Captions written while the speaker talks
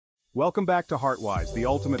Welcome back to HeartWise, the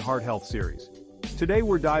ultimate heart health series. Today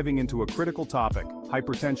we're diving into a critical topic,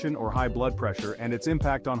 hypertension or high blood pressure and its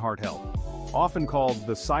impact on heart health. Often called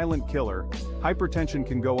the silent killer, hypertension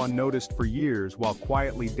can go unnoticed for years while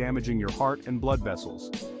quietly damaging your heart and blood vessels.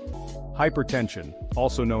 Hypertension,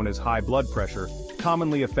 also known as high blood pressure,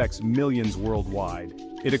 commonly affects millions worldwide.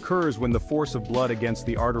 It occurs when the force of blood against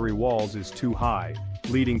the artery walls is too high,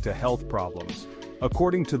 leading to health problems.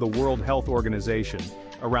 According to the World Health Organization,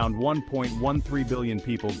 around 1.13 billion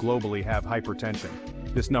people globally have hypertension.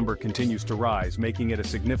 This number continues to rise, making it a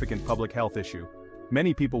significant public health issue.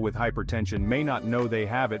 Many people with hypertension may not know they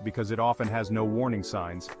have it because it often has no warning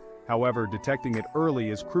signs. However, detecting it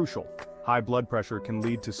early is crucial. High blood pressure can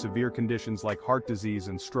lead to severe conditions like heart disease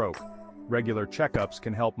and stroke. Regular checkups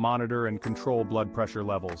can help monitor and control blood pressure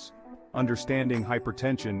levels. Understanding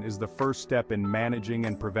hypertension is the first step in managing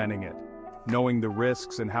and preventing it. Knowing the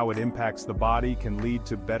risks and how it impacts the body can lead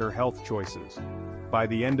to better health choices. By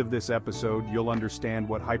the end of this episode, you'll understand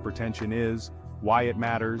what hypertension is, why it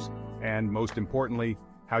matters, and most importantly,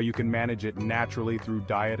 how you can manage it naturally through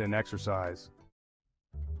diet and exercise.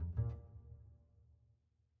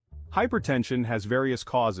 Hypertension has various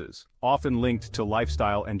causes, often linked to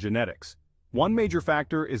lifestyle and genetics. One major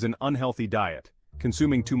factor is an unhealthy diet.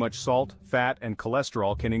 Consuming too much salt, fat, and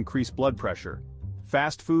cholesterol can increase blood pressure.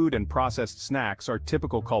 Fast food and processed snacks are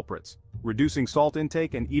typical culprits. Reducing salt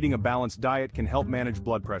intake and eating a balanced diet can help manage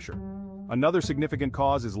blood pressure. Another significant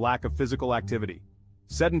cause is lack of physical activity.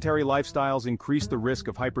 Sedentary lifestyles increase the risk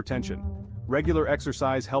of hypertension. Regular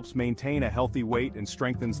exercise helps maintain a healthy weight and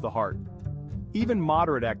strengthens the heart. Even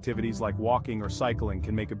moderate activities like walking or cycling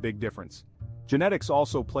can make a big difference. Genetics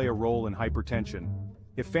also play a role in hypertension.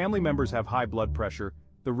 If family members have high blood pressure,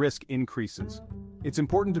 the risk increases. It's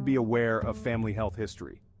important to be aware of family health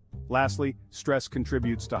history. Lastly, stress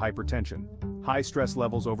contributes to hypertension. High stress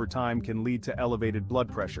levels over time can lead to elevated blood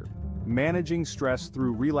pressure. Managing stress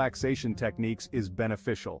through relaxation techniques is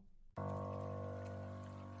beneficial.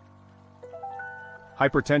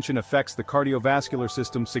 Hypertension affects the cardiovascular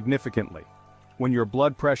system significantly. When your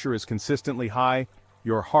blood pressure is consistently high,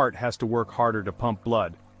 your heart has to work harder to pump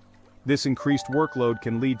blood. This increased workload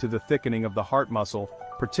can lead to the thickening of the heart muscle,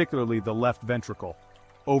 particularly the left ventricle.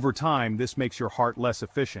 Over time, this makes your heart less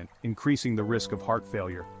efficient, increasing the risk of heart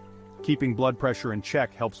failure. Keeping blood pressure in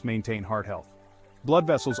check helps maintain heart health. Blood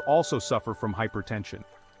vessels also suffer from hypertension.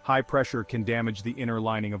 High pressure can damage the inner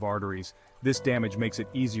lining of arteries. This damage makes it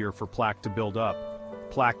easier for plaque to build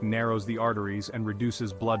up. Plaque narrows the arteries and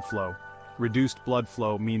reduces blood flow. Reduced blood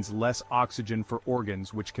flow means less oxygen for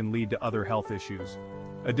organs, which can lead to other health issues.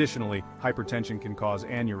 Additionally, hypertension can cause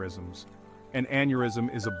aneurysms. An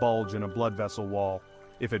aneurysm is a bulge in a blood vessel wall.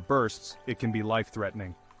 If it bursts, it can be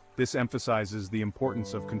life-threatening. This emphasizes the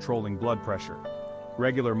importance of controlling blood pressure.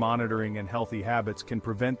 Regular monitoring and healthy habits can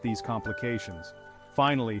prevent these complications.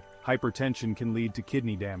 Finally, hypertension can lead to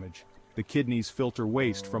kidney damage. The kidneys filter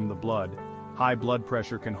waste from the blood. High blood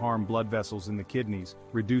pressure can harm blood vessels in the kidneys,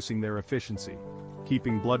 reducing their efficiency.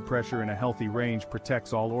 Keeping blood pressure in a healthy range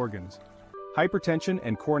protects all organs. Hypertension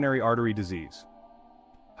and coronary artery disease.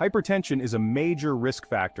 Hypertension is a major risk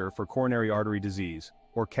factor for coronary artery disease,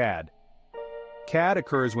 or CAD. CAD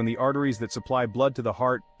occurs when the arteries that supply blood to the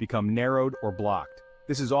heart become narrowed or blocked.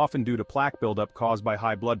 This is often due to plaque buildup caused by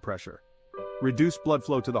high blood pressure. Reduced blood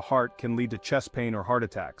flow to the heart can lead to chest pain or heart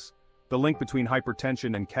attacks. The link between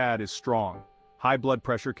hypertension and CAD is strong. High blood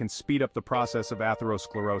pressure can speed up the process of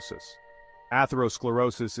atherosclerosis.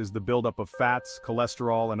 Atherosclerosis is the buildup of fats,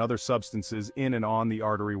 cholesterol, and other substances in and on the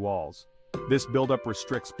artery walls. This buildup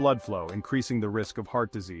restricts blood flow, increasing the risk of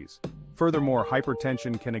heart disease. Furthermore,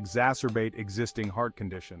 hypertension can exacerbate existing heart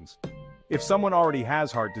conditions. If someone already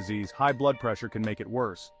has heart disease, high blood pressure can make it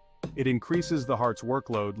worse. It increases the heart's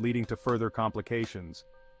workload, leading to further complications.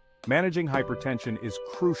 Managing hypertension is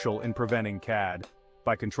crucial in preventing CAD.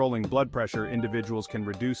 By controlling blood pressure, individuals can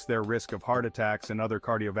reduce their risk of heart attacks and other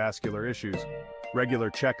cardiovascular issues. Regular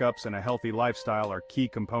checkups and a healthy lifestyle are key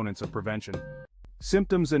components of prevention.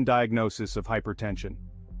 Symptoms and diagnosis of hypertension.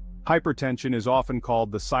 Hypertension is often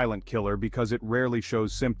called the silent killer because it rarely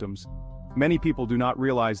shows symptoms. Many people do not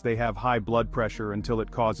realize they have high blood pressure until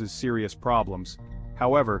it causes serious problems.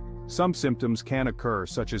 However, some symptoms can occur,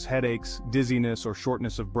 such as headaches, dizziness, or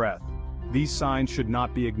shortness of breath. These signs should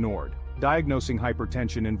not be ignored. Diagnosing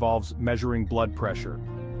hypertension involves measuring blood pressure.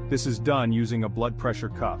 This is done using a blood pressure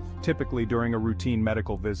cuff, typically during a routine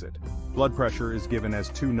medical visit. Blood pressure is given as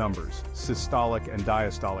two numbers, systolic and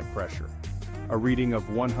diastolic pressure. A reading of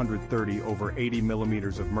 130 over 80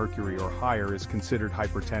 millimeters of mercury or higher is considered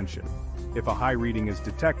hypertension. If a high reading is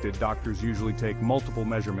detected, doctors usually take multiple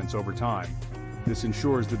measurements over time. This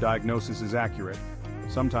ensures the diagnosis is accurate.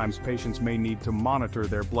 Sometimes patients may need to monitor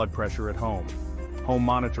their blood pressure at home. Home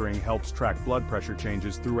monitoring helps track blood pressure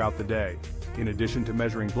changes throughout the day. In addition to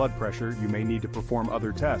measuring blood pressure, you may need to perform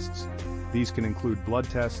other tests. These can include blood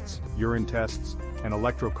tests, urine tests, and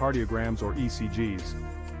electrocardiograms or ECGs.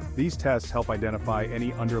 These tests help identify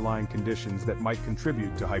any underlying conditions that might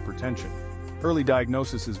contribute to hypertension. Early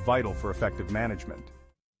diagnosis is vital for effective management.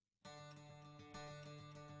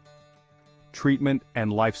 Treatment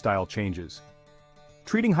and lifestyle changes.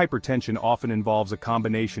 Treating hypertension often involves a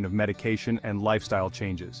combination of medication and lifestyle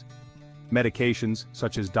changes. Medications,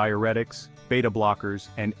 such as diuretics, beta blockers,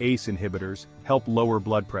 and ACE inhibitors, help lower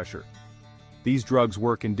blood pressure. These drugs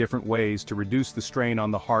work in different ways to reduce the strain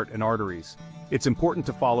on the heart and arteries. It's important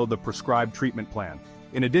to follow the prescribed treatment plan.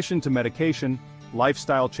 In addition to medication,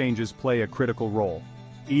 lifestyle changes play a critical role.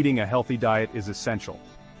 Eating a healthy diet is essential.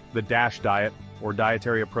 The DASH diet, or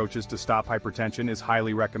dietary approaches to stop hypertension, is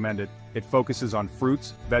highly recommended. It focuses on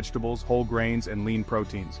fruits, vegetables, whole grains, and lean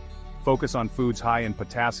proteins. Focus on foods high in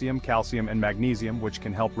potassium, calcium, and magnesium, which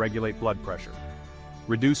can help regulate blood pressure.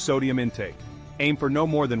 Reduce sodium intake. Aim for no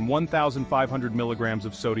more than 1,500 milligrams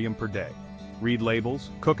of sodium per day. Read labels,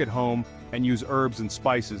 cook at home, and use herbs and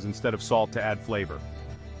spices instead of salt to add flavor.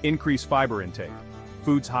 Increase fiber intake.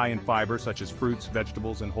 Foods high in fiber, such as fruits,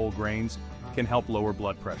 vegetables, and whole grains, can help lower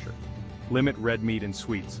blood pressure. Limit red meat and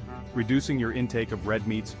sweets. Reducing your intake of red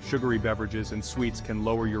meats, sugary beverages, and sweets can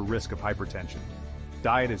lower your risk of hypertension.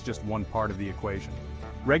 Diet is just one part of the equation.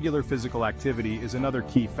 Regular physical activity is another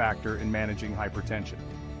key factor in managing hypertension.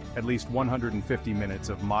 At least 150 minutes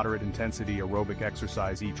of moderate-intensity aerobic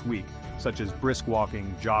exercise each week, such as brisk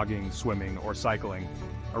walking, jogging, swimming, or cycling.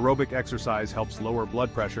 Aerobic exercise helps lower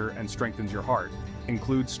blood pressure and strengthens your heart.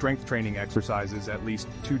 Include strength training exercises at least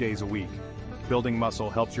 2 days a week. Building muscle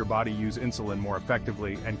helps your body use insulin more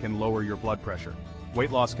effectively and can lower your blood pressure.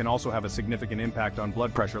 Weight loss can also have a significant impact on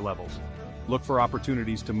blood pressure levels. Look for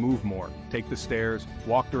opportunities to move more, take the stairs,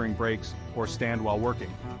 walk during breaks, or stand while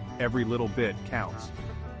working. Every little bit counts.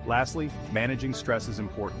 Lastly, managing stress is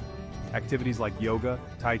important. Activities like yoga,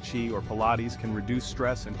 tai chi, or Pilates can reduce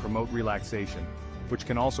stress and promote relaxation, which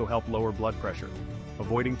can also help lower blood pressure.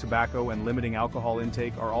 Avoiding tobacco and limiting alcohol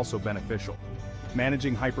intake are also beneficial.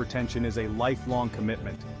 Managing hypertension is a lifelong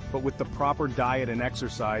commitment, but with the proper diet and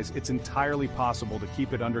exercise, it's entirely possible to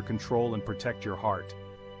keep it under control and protect your heart.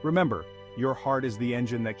 Remember, your heart is the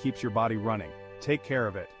engine that keeps your body running. Take care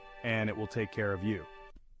of it, and it will take care of you.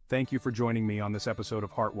 Thank you for joining me on this episode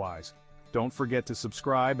of HeartWise. Don't forget to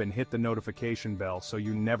subscribe and hit the notification bell so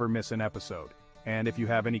you never miss an episode. And if you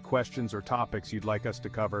have any questions or topics you'd like us to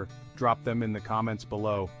cover, drop them in the comments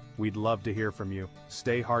below. We'd love to hear from you.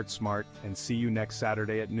 Stay heart smart, and see you next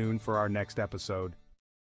Saturday at noon for our next episode.